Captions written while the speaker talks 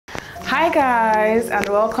Hi guys, and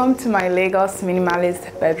welcome to my Lagos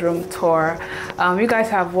Minimalist Bedroom tour. You guys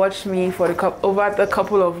have watched me for over the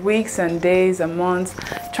couple of weeks and days and months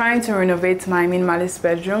trying to renovate my minimalist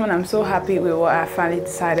bedroom, and I'm so happy with what I finally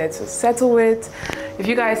decided to settle with. If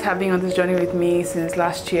you guys have been on this journey with me since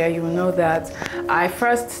last year, you will know that I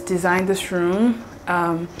first designed this room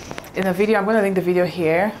in a video. I'm going to link the video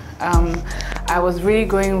here. I was really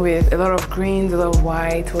going with a lot of greens, a lot of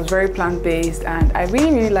white. It was very plant-based, and I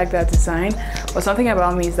really like that design. But something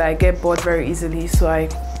about me is that I get bored very easily, so I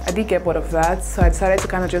did get bored of that. So I decided to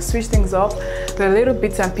kind of just switch things up with little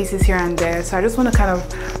bits and pieces here and there. So I just want to kind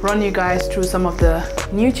of run you guys through some of the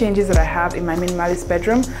new changes that I have in my minimalist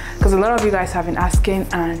bedroom, because a lot of you guys have been asking,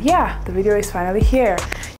 and yeah, the video is finally here.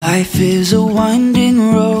 Life is a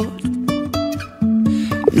winding road,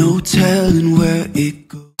 no telling where it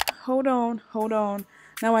goes. Hold on.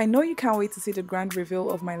 Now I know you can't wait to see the grand reveal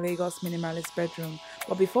of my Lagos Minimalist Bedroom,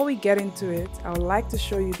 but before we get into it, I would like to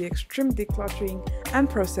show you the extreme decluttering and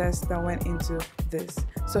process that went into this.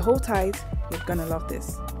 So hold tight, you're gonna love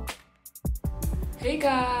this. Hey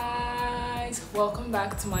guys, welcome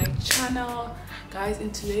back to my channel. Guys,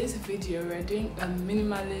 in today's video we're doing a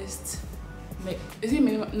minimalist it's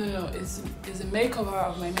a makeover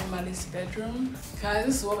of my minimalist bedroom. Guys,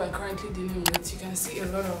 this is what we're currently dealing with. You can see a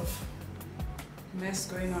lot of mess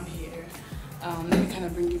going on here. Let me kind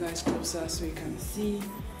of bring you guys closer so you can see,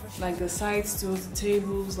 like, the side stools, the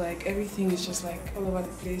tables, like everything is just like all over the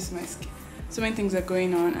place. So many things are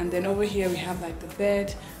going on. And then over here we have like the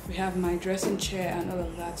bed, we have my dressing chair, and all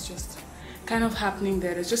of that's just kind of happening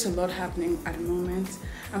there. There's just a lot happening at the moment.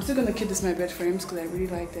 I'm still gonna keep this my bed frames because I really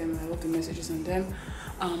like them. I love the messages on them.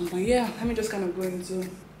 But yeah, let me just kind of go into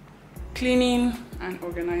cleaning and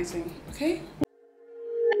organizing, okay?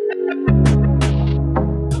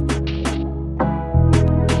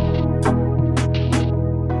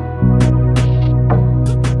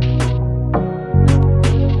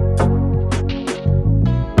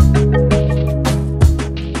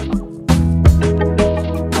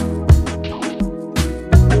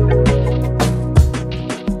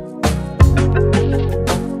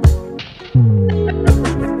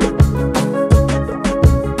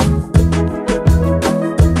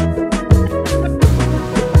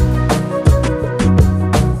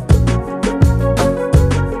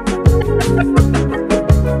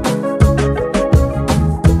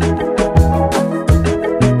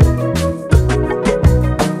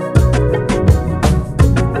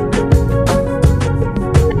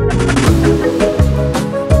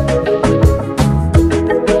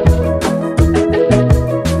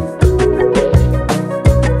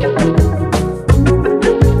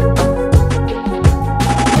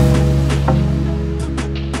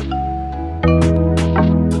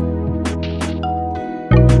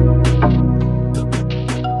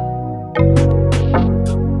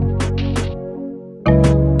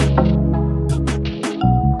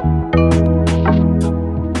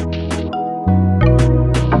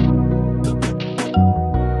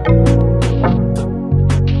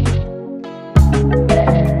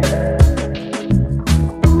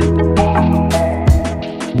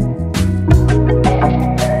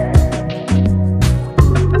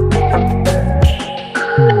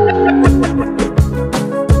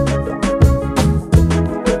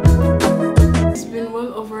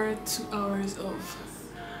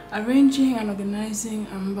 Arranging and organizing.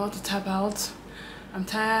 I'm about to tap out. I'm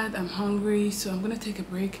tired, I'm hungry, so I'm gonna take a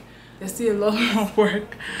break. There's still a lot more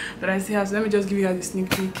work that I still have, so let me just give you guys a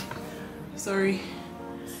sneak peek. Sorry,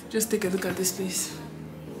 just take a look at this place.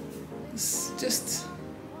 It's just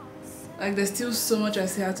like there's still so much I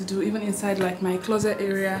still have to do. Even inside like my closet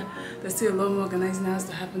area, there's still a lot more organizing that has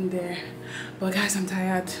to happen there. But guys, I'm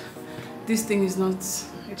tired. This thing is not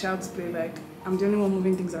a child's play. Like, I'm the only one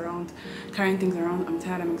moving things around, carrying things around. I'm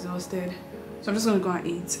tired, I'm exhausted. So I'm just gonna go and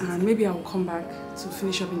eat, and maybe I'll come back to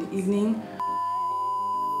finish up in the evening.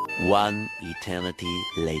 One eternity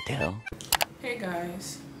later. Hey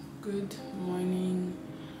guys, good morning.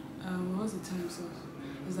 What's the time? So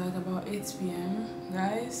it's like about 8 p.m.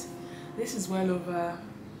 Guys, this is well over,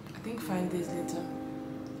 I think, 5 days later.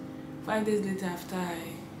 5 days later after I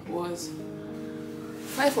was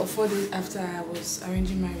 5 or 4 days after I was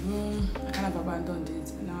arranging my room. I kind of abandoned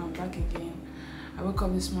it, and now I'm back again. I woke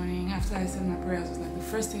up this morning after I said my prayers. I was like, the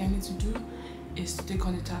first thing I need to do is to take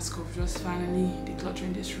on the task of just finally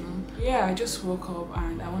decluttering this room. Yeah, I just woke up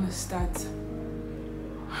and I want to start.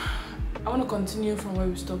 I want to continue from where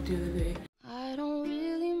we stopped the other day. I don't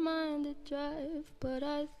really mind the drive, but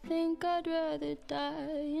I think I'd rather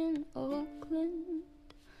die in Oakland.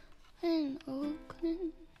 In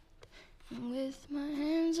Oakland. With my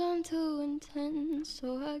hands on 2 and 10,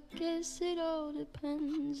 so I guess it all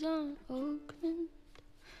depends on Oakland,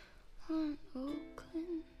 on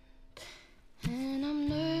Oakland. And I'm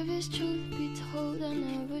nervous, truth be told, I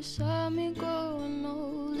never saw me growing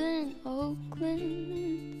old in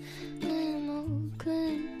Oakland, in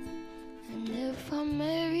Oakland. And if I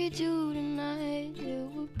married you tonight, it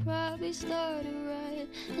would probably start a riot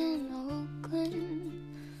in Oakland,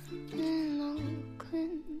 in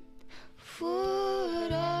Oakland.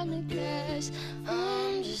 Foot on the gas,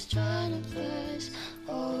 I'm just trying to pass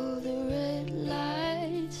all the red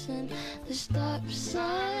lights and the stop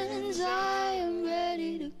signs. I am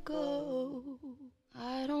ready to go.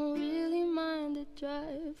 I don't really mind the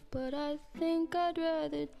drive, but I think I'd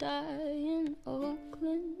rather die in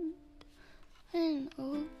Oakland, in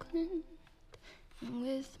Oakland.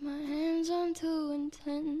 With my hands on 2 and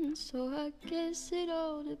 10, so I guess it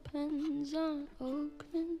all depends on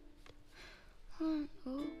Oakland, on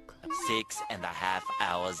Oakland. 6.5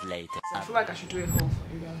 hours later. I feel like I should do a haul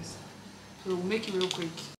for you guys, so we'll make it real quick.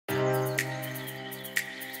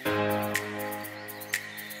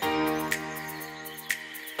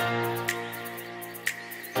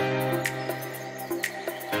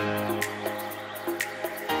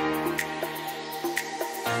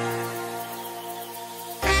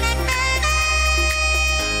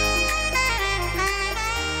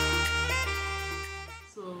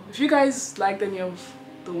 If you guys liked any of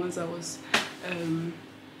the ones I was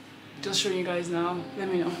just showing you guys now, let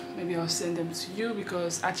me know. Maybe I'll send them to you,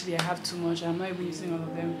 because actually I have too much. I'm not even using all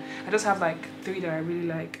of them. I just have like 3 that I really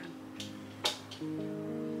like.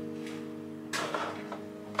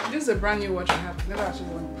 This is a brand new watch I have. Never actually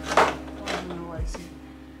worn. I don't know why I see.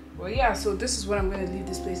 Well, yeah, so this is what I'm going to leave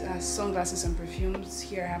this place as: sunglasses and perfumes.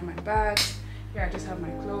 Here I have my bag. Here I just have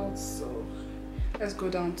my clothes. So let's go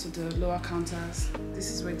down to the lower counters.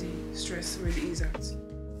 This is where the stress really is at.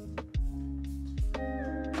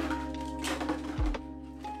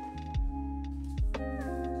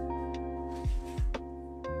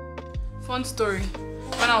 Fun story.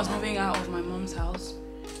 When I was moving out of my mom's house,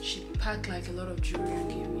 she packed like a lot of jewelry and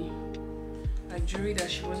gave me. Like jewelry that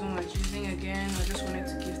she wasn't like using again or just wanted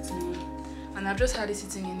to give to me. And I've just had it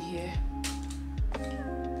sitting in here.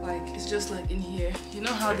 Like it's just like in here. You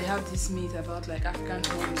know how they have this myth about like African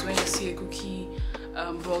homes, when you see a cookie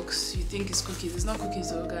box you think it's cookies. It's not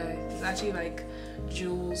cookies though, guys. It's actually like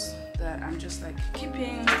jewels that I'm just like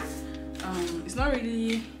keeping. It's not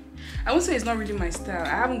really, I won't say it's not really my style. I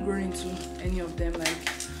haven't grown into any of them. Like,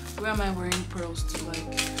 where am I wearing pearls to?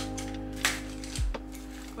 Like,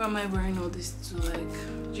 where am I wearing all this to?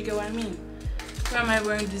 Like, do you get what I mean? Where am I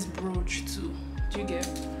wearing this brooch to? Do you get?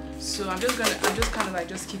 So I'm just kind of like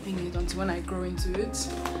just keeping it until when I grow into it.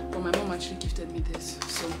 But my mom actually gifted me this,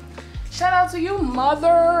 so shout out to you,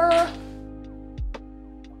 mother.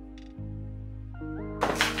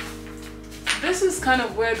 This is kind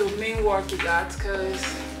of where the main work is at,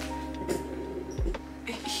 because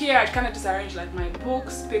here I kind of just arrange like my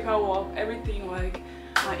books, paperwork, everything, like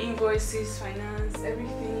my invoices, finance,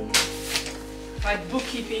 everything, like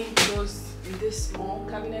bookkeeping goes in this small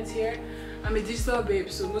cabinet here. I'm a digital babe,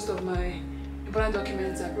 so most of my important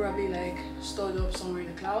documents are probably like stored up somewhere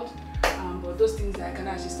in the cloud, but those things that I can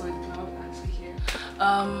actually store in the cloud are actually here.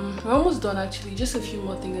 We're almost done actually, just a few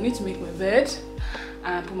more things. I need to make my bed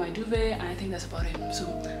and put my duvet, and I think that's about it, so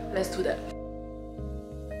let's do that.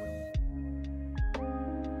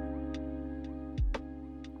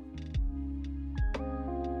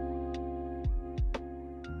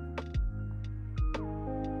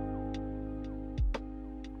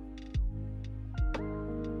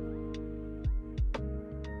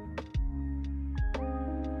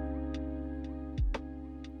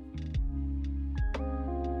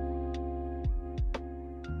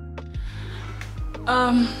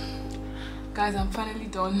 Guys, I'm finally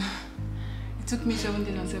done. It took me 7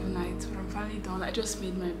 days and 7 nights, but I'm finally done. I just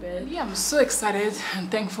made my bed. Yeah, I'm so excited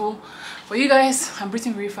and thankful for you guys. I'm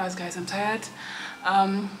breathing very fast, guys. I'm tired.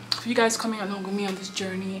 For you guys coming along with me on this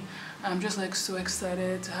journey, I'm just like so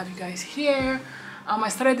excited to have you guys here. I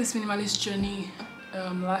started this minimalist journey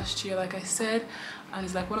last year, like I said, and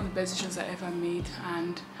it's like one of the best decisions I ever made,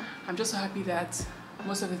 and I'm just so happy that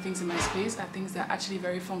most of the things in my space are things that are actually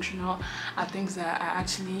very functional, are things that I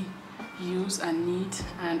actually use and need,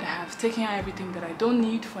 and I have taken out everything that I don't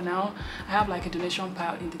need for now. I have like a donation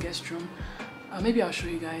pile in the guest room. Maybe I'll show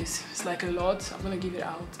you guys. It's like a lot. I'm gonna give it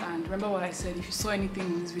out. And remember what I said, if you saw anything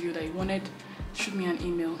in this video that you wanted, shoot me an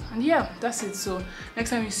email. And yeah, that's it. So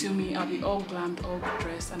next time you see me, I'll be all glammed, all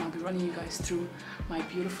dressed, and I'll be running you guys through my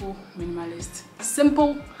beautiful minimalist,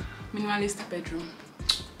 simple minimalist bedroom.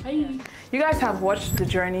 Hi. You guys have watched the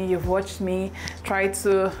journey. You've watched me try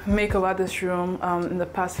to make over this room in the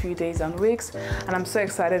past few days and weeks, and I'm so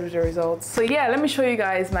excited with the results. So yeah, let me show you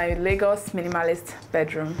guys my Lagos Minimalist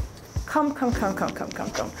bedroom. Come.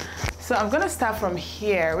 So I'm gonna start from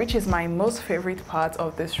here, which is my most favorite part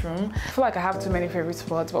of this room. I feel like I have too many favorite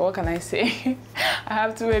spots, but what can I say? I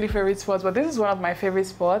have too many favorite spots, but this is one of my favorite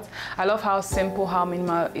spots. I love how simple, how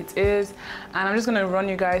minimal it is, and I'm just gonna run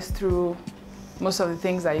you guys through most of the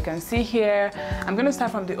things that you can see here. I'm going to start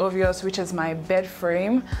from the obvious, which is my bed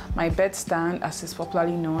frame, my bed stand, as is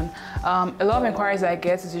popularly known. A lot of inquiries I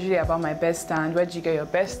get is usually about my bed stand. Where did you get your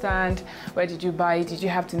bed stand? Where did you buy it? Did you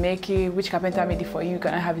have to make it? Which carpenter made it for you?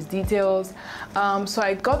 Can I have his details? So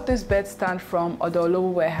I got this bed stand from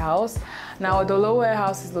Odolowo Warehouse. Now Odolowo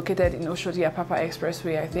Warehouse is located in Oshodi Apapa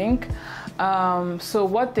Expressway, I think. So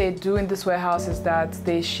what they do in this warehouse is that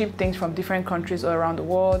they ship things from different countries all around the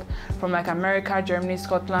world, from like America, Germany,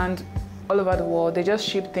 Scotland, all over the world. They just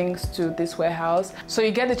ship things to this warehouse. So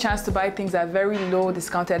you get the chance to buy things at very low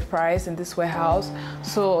discounted price in this warehouse.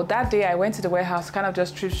 So that day I went to the warehouse, kind of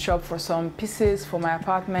just thrift shop for some pieces for my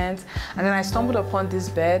apartment. And then I stumbled upon this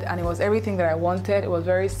bed and it was everything that I wanted. It was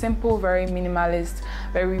very simple, very minimalist,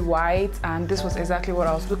 very white. And this was exactly what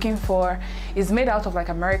I was looking for. It's made out of like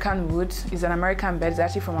American wood. It's an American bed. It's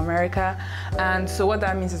actually from America. And so what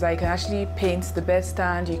that means is that you can actually paint the bed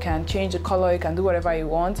stand. You can change the color. You can do whatever you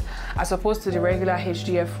want, as opposed to the regular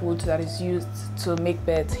HDF wood that is used to make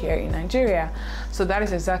beds here in Nigeria. So that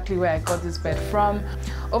is exactly where I got this bed from.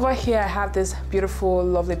 Over here I have this beautiful,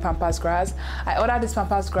 lovely pampas grass. I ordered this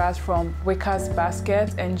pampas grass from Wickers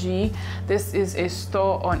Basket NG. This is a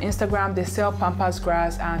store on Instagram. They sell pampas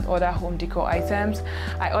grass and other home decor items.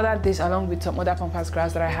 I ordered this along with some other pampas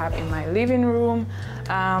grass that I have in my living room.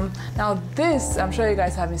 Now this, I'm sure you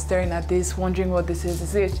guys have been staring at this, wondering what this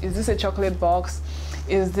is. Is this a chocolate box?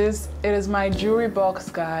 It is my jewelry box,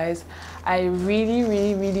 guys. I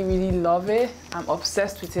really love it. I'm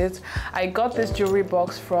obsessed with it. I got this jewelry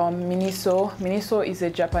box from Miniso. Miniso is a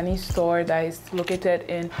Japanese store that is located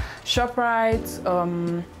in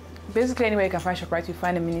ShopRite. Basically anywhere you can find ShopRite, you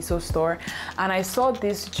find a Miniso store. And I saw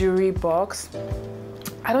this jewelry box.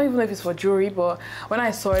 I don't even know if it's for jewelry, but when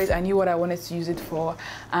I saw it, I knew what I wanted to use it for.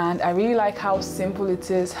 And I really like how simple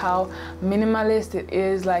it is, how minimalist it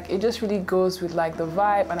is. Like, it just really goes with like the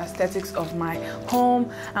vibe and aesthetics of my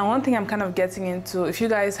home. And one thing I'm kind of getting into, if you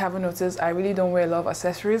guys haven't noticed, I really don't wear a lot of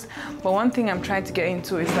accessories, but one thing I'm trying to get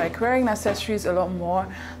into is like wearing accessories a lot more.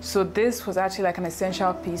 So this was actually like an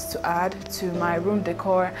essential piece to add to my room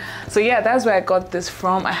decor. So yeah, that's where I got this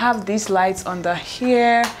from. I have these lights under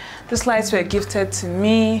here. These lights were gifted to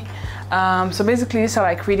me. So basically these are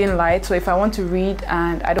like reading lights. So if I want to read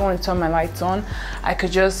and I don't want to turn my lights on, I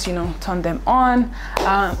could just, you know, turn them on.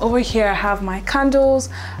 Over here I have my candles.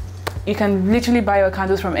 You can literally buy your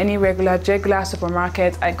candles from any regular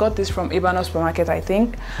supermarket. I got this from Ibano supermarket, I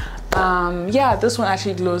think. Yeah, this one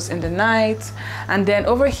actually glows in the night. And then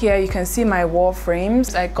over here you can see my wall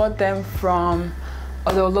frames. I got them from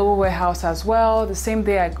the Lower Warehouse as well. The same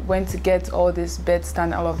day I went to get all this bed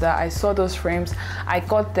stand, all of that, I saw those frames, I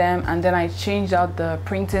got them, and then I changed out the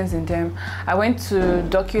printings in them. I went to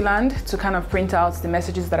Doculand to kind of print out the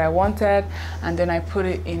messages that I wanted, and then I put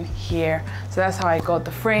it in here. So that's how I got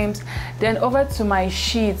the frames. Then over to my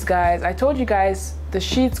sheets, guys. I told you guys the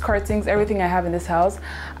sheets, curtains, everything I have in this house,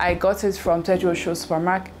 I got it from Teju Osho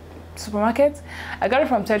supermarket. I got it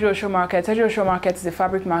from Teju Osho Market. Teju Osho Market is a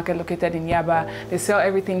fabric market located in Yaba. They sell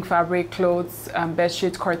everything, fabric, clothes, bed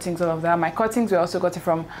sheets, curtains, all of that. My curtains we also got it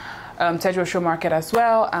from Teju Osho Market as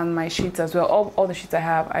well, and my sheets as well. All the sheets I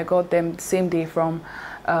have, I got them the same day from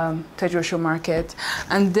Teju Osho Market.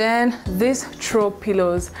 And then these throw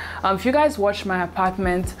pillows. If you guys watch my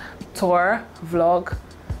apartment tour vlog,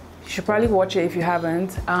 you should probably watch it if you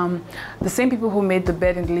haven't. The same people who made the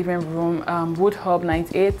bed in the living room, Wood Hub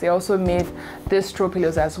 98, they also made these throw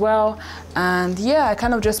pillows as well. And yeah, I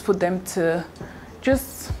kind of just put them to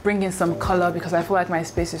just bring in some color because I feel like my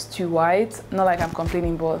space is too white. Not like I'm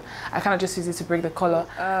complaining, but I kind of just use it to break the color.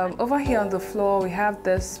 Over here on the floor, we have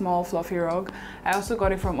this small fluffy rug. I also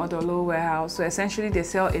got it from Odolowo Warehouse. So essentially they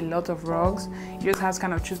sell a lot of rugs. You just have to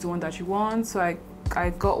kind of choose the one that you want. So I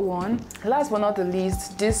got one. Last but not the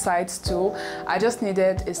least, this side stool. I just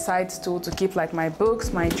needed a side stool to keep like my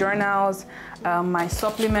books, my journals, my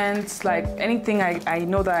supplements, like anything I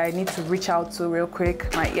know that I need to reach out to real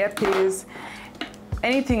quick, my earpiece,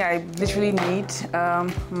 anything I literally need,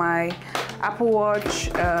 my Apple Watch.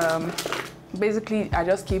 Basically, I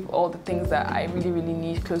just keep all the things that I really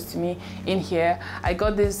need close to me in here. I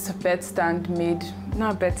got this bed stand made,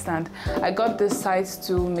 not bed stand, I got this side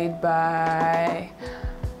stool made by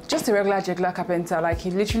just a regular carpenter. Like,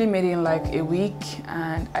 he literally made it in like a week,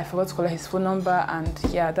 and I forgot to call his phone number, and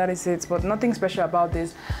yeah, that is it. But nothing special about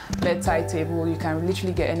this bedside table. You can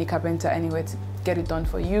literally get any carpenter anywhere to get it done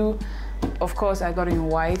for you. Of course, I got it in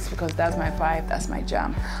white because that's my vibe, that's my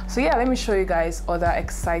jam. So yeah, let me show you guys other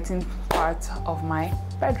exciting parts of my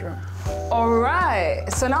bedroom. All right,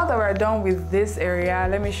 so now that we're done with this area,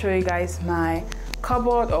 let me show you guys my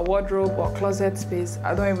cupboard or wardrobe or closet space.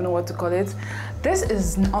 I don't even know what to call it. This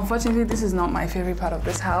is, unfortunately, this is not my favorite part of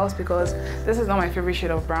this house because this is not my favorite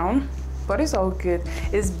shade of brown, but it's all good.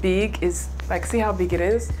 It's big, it's like, see how big it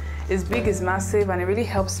is? It's big, it's massive, and it really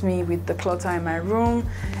helps me with the clutter in my room.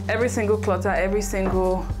 Every single clutter, every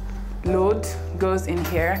single load goes in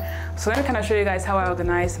here. So let me kind of show you guys how I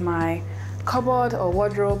organize my cupboard or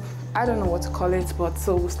wardrobe. I don't know what to call it, but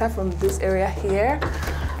so we'll start from this area here.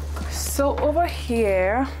 So over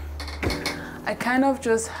here, I kind of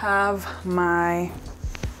just have my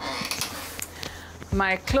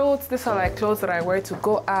clothes. These are like clothes that I wear to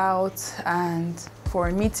go out and for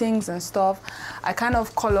meetings and stuff. I kind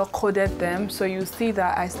of color coded them. So you see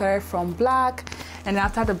that I started from black, and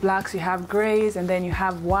after the blacks you have grays, and then you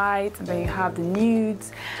have white, and then you have the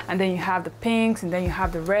nudes, and then you have the pinks, and then you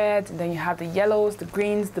have the reds, and then you have the yellows, the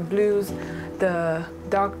greens, the blues, the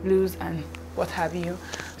dark blues, and what have you.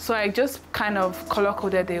 So I just kind of color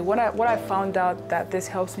coded it. What I found out that this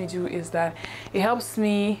helps me do is that it helps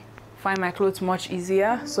me find my clothes much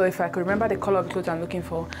easier. So if I could remember the color of the clothes I'm looking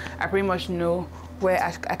for, I pretty much know where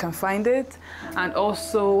I can find it. And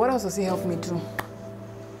also, what else does it help me do?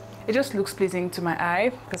 It just looks pleasing to my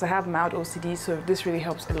eye because I have mild OCD, so this really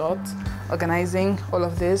helps a lot, organizing all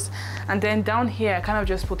of this. And then down here, I kind of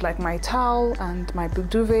just put like my towel and my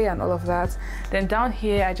duvet and all of that. Then down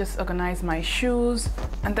here, I just organize my shoes,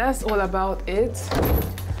 and that's all about it.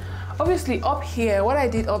 Obviously up here, what I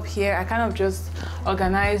did up here, I kind of just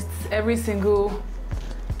organized every single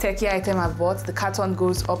techie item I bought. The carton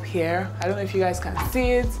goes up here. I don't know if you guys can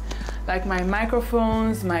see it. Like my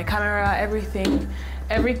microphones, my camera, everything.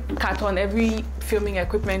 Every carton, every filming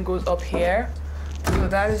equipment goes up here. So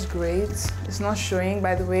that is great. It's not showing,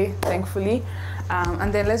 by the way, thankfully.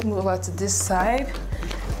 And then let's move over to this side.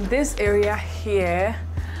 This area here,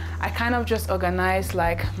 I kind of just organized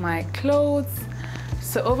like my clothes.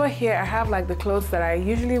 So over here, I have like the clothes that I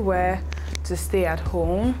usually wear to stay at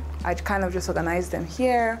home. I kind of just organize them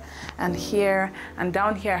here, and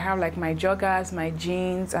down here I have like my joggers, my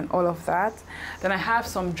jeans, and all of that. Then I have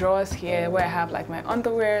some drawers here where I have like my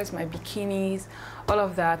underwears, my bikinis, all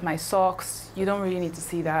of that, my socks. You don't really need to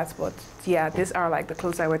see that, but yeah, these are like the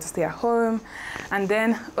clothes I wear to stay at home. And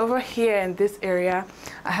then over here in this area,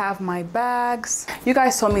 I have my bags. You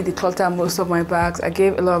guys saw me declutter most of my bags. I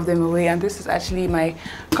gave a lot of them away, and this is actually my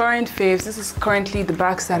current faves. This is currently the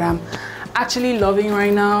bags that I'm actually loving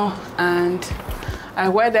right now, and I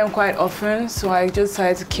wear them quite often, so I just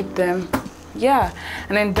decided to keep them. Yeah,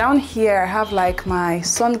 and then down here I have like my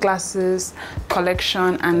sunglasses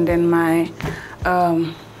collection, and then my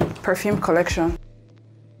perfume collection.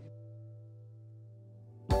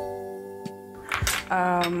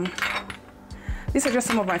 These are just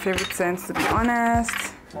some of my favorite scents, to be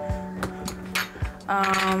honest.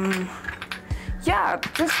 Yeah,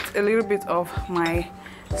 just a little bit of my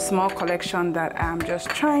small collection that I'm just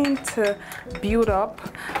trying to build up.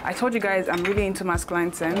 I told you guys I'm really into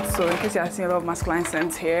masculine scents, so in case you have seen a lot of masculine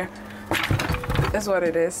scents here, that's what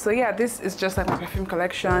it is. So yeah, this is just like my perfume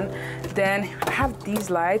collection. Then I have these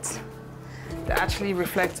lights that actually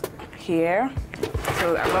reflect here,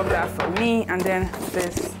 so I love that for me. And then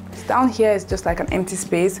this down here is just like an empty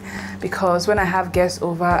space, because when I have guests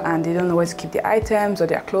over and they don't know where to keep their items or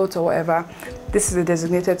their clothes or whatever, this is a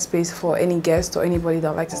designated space for any guest or anybody that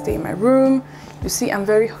would like to stay in my room. You see, I'm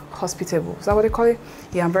very hospitable. Is that what they call it?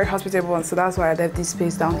 Yeah, I'm very hospitable, and so that's why I left this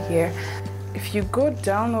space down here. If you go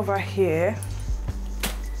down over here,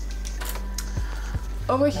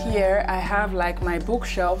 I have like my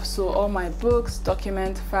bookshelf, so all my books,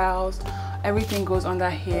 document files, everything goes under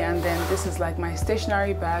here. And then this is like my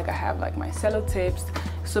stationery bag. I have like my sellotapes,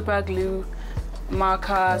 super glue,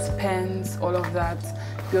 markers, pens, all of that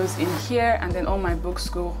goes in here. And then all my books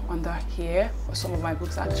go under here, or some of my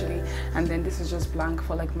books actually. And then this is just blank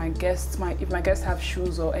for like my guests. If my guests have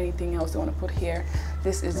shoes or anything else they want to put here,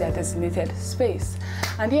 this is their designated space.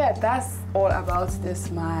 And yeah, that's all about this,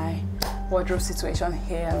 my wardrobe situation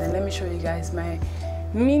here. And then let me show you guys my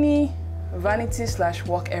mini vanity /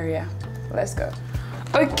 work area. Let's go.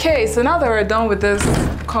 Okay, so now that we're done with this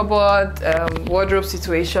cupboard wardrobe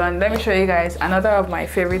situation, let me show you guys another of my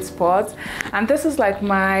favorite spots. And this is like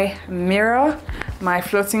my mirror. my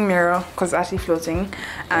floating mirror, because it's actually floating,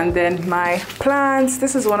 and then my plants.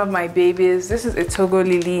 This is one of my babies. This is a Togo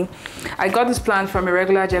lily. I got this plant from a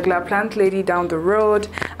regular plant lady down the road,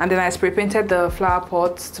 and then I spray painted the flower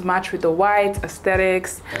pots to match with the white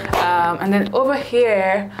aesthetics. And then over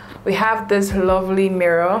here we have this lovely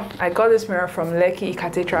mirror. I got this mirror from Lekki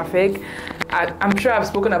Ikate traffic. I'm sure I've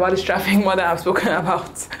spoken about this traffic more than I've spoken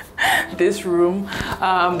about this room,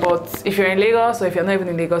 but if you're in Lagos, or if you're not even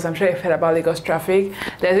in Lagos, I'm sure you've heard about Lagos traffic.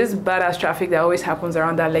 There's this badass traffic that always happens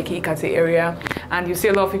around that Lekki Ikate area, and you see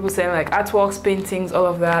a lot of people saying like artworks, paintings, all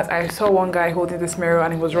of that. I saw one guy holding this mirror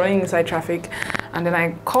and he was running inside traffic, and then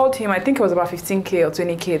I called him. I think it was about 15k or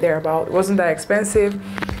 20k thereabout. It wasn't that expensive.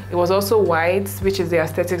 It was also white, which is the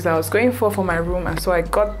aesthetics that I was going for my room, and so I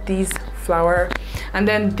got these flower. And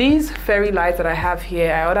then these fairy lights that I have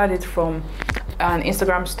here, I ordered it from an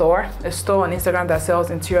Instagram store, a store on Instagram that sells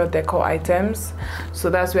interior decor items. So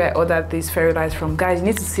that's where I ordered these fairy lights from. Guys, you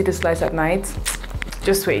need to see these lights at night.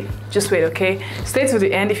 Just wait, okay? Stay to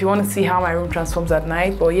the end if you want to see how my room transforms at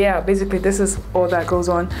night. But yeah, basically this is all that goes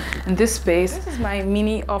on in this space. This is my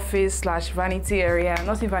mini office slash vanity area.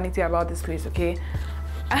 Nothing vanity about this place, okay?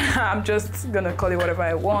 I'm just gonna call it whatever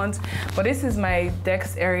I want, but this is my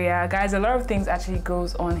desk area. Guys, a lot of things actually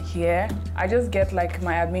goes on here. I just get like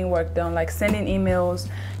my admin work done, like sending emails,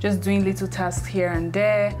 just doing little tasks here and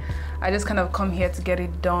there. I just kind of come here to get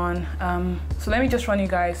it done. So let me just run you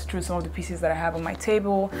guys through some of the pieces that I have on my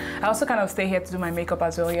table. I also kind of stay here to do my makeup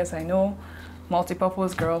as well. Yes, I know,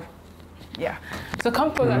 multi-purpose girl. Yeah, so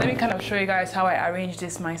come closer. Let me kind of show you guys how I arrange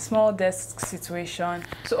this, my small desk situation.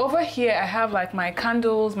 So over here I have like my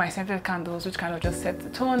candles, my scented candles, which kind of just set the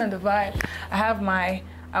tone and the vibe. I have my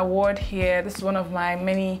award here. This is one of my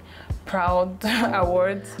many proud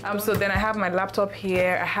awards. So then I have my laptop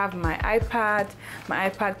here. I have my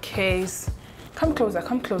iPad case. Come closer,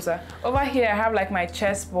 come closer. Over here I have like my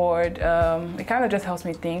chessboard. It kind of just helps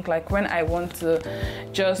me think, like when I want to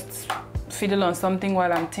just fiddle on something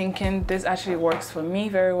while I'm thinking. This actually works for me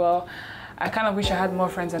very well. I kind of wish I had more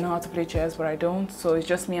friends that know how to play chess, but I don't, so it's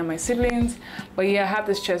just me and my siblings. But yeah, I have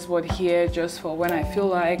this chessboard here just for when I feel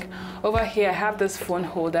like. Over here I have this phone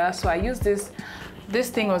holder, so I use this. This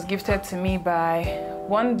thing was gifted to me by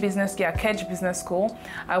one business, Kedge Business School.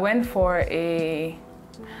 I went for a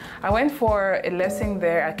lesson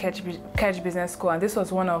there at Kedge Business School, and this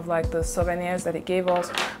was one of like the souvenirs that it gave us.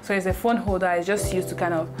 So it's a phone holder. It's just used to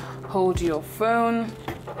kind of hold your phone.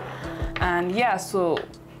 And yeah, so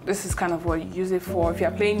this is kind of what you use it for if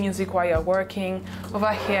you're playing music while you're working.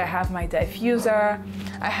 Over here I have my diffuser.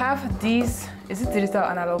 I have these, is it digital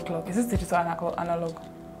analog clock? Is this digital analog?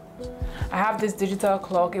 I have this digital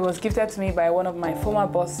clock. It was gifted to me by one of my former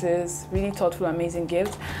bosses. Really thoughtful, amazing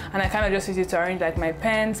gift. And I kind of just use it to arrange like my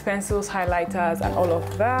pens, pencils, highlighters, and all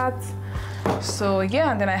of that. So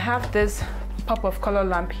yeah, and then I have this pop of color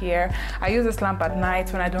lamp here. I use this lamp at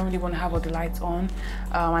night when I don't really want to have all the lights on,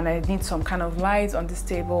 and I need some kind of lights on this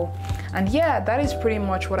table. And yeah, that is pretty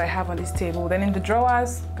much what I have on this table. Then in the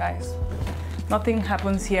drawers, guys, nothing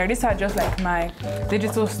happens here. These are just like my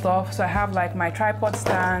digital stuff. So I have like my tripod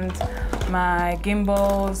stand, my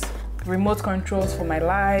gimbals, remote controls for my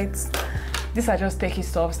lights. These are just techie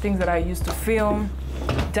stuff, things that I use to film.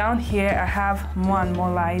 Down here I have more and more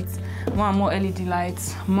lights, more and more LED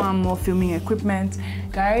lights, more and more filming equipment.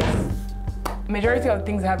 Guys, majority of the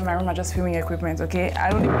things I have in my room are just filming equipment, okay? I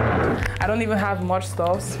don't even have much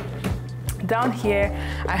stuff. Down here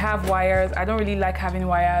I have wires. I don't really like having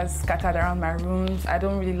wires scattered around my rooms. I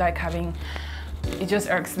don't really like having, it just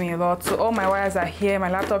irks me a lot. So all my wires are here, my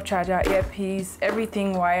laptop charger, earpiece,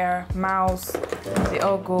 everything wire, mouse, they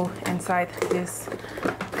all go inside this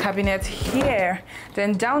cabinet here.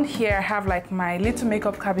 Then down here I have like my little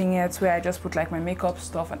makeup cabinets where I just put like my makeup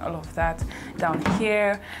stuff and all of that down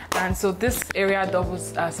here. And so this area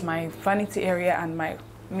doubles as my vanity area and my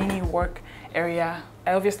mini work area.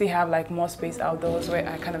 I obviously have like more space outdoors where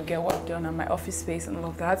I kind of get work done and my office space and all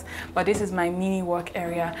of that, but this is my mini work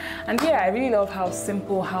area. And yeah, I really love how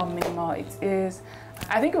simple, how minimal it is.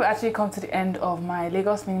 I think we've actually come to the end of my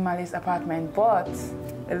Lagos Minimalist apartment, but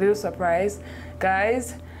a little surprise,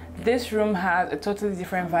 guys, this room has a totally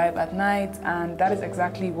different vibe at night, and that is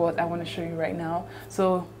exactly what I want to show you right now.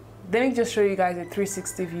 So let me just show you guys a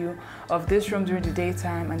 360 view of this room during the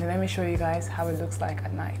daytime, and then let me show you guys how it looks like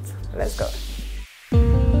at night. Let's go.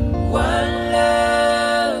 One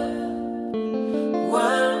love,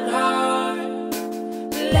 one heart.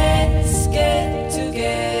 Let's get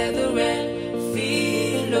together and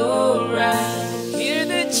feel alright. Hear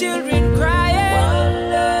the children crying.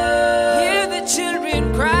 One love. Hear the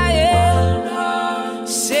children crying. One heart.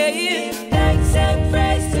 Saying thanks and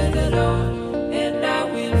praise to the Lord. And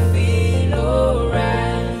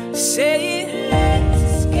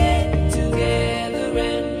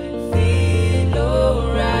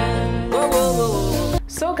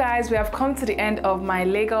guys, we have come to the end of my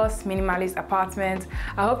Lagos minimalist apartment.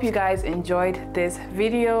 I hope you guys enjoyed this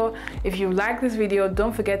video. If you like this video,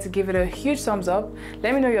 don't forget to give it a huge thumbs up.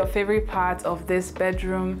 Let me know your favorite part of this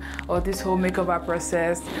bedroom or this whole makeover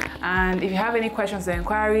process. And if you have any questions or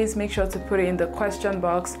inquiries, make sure to put it in the question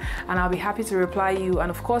box and I'll be happy to reply you. And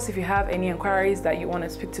of course, if you have any inquiries that you want to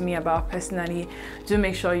speak to me about personally, do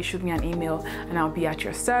make sure you shoot me an email and I'll be at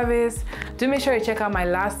your service. Do make sure you check out my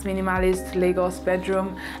last minimalist Lagos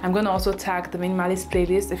bedroom. I'm going to also tag the minimalist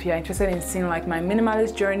playlist if you're interested in seeing like my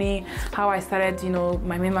minimalist journey, how I started,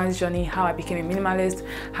 my minimalist journey, how I became a minimalist,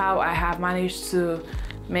 how I have managed to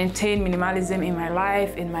maintain minimalism in my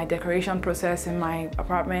life, in my decoration process, in my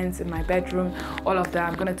apartments, in my bedroom, all of that.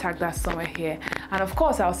 I'm going to tag that somewhere here. And of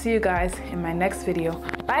course, I'll see you guys in my next video.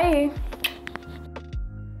 Bye!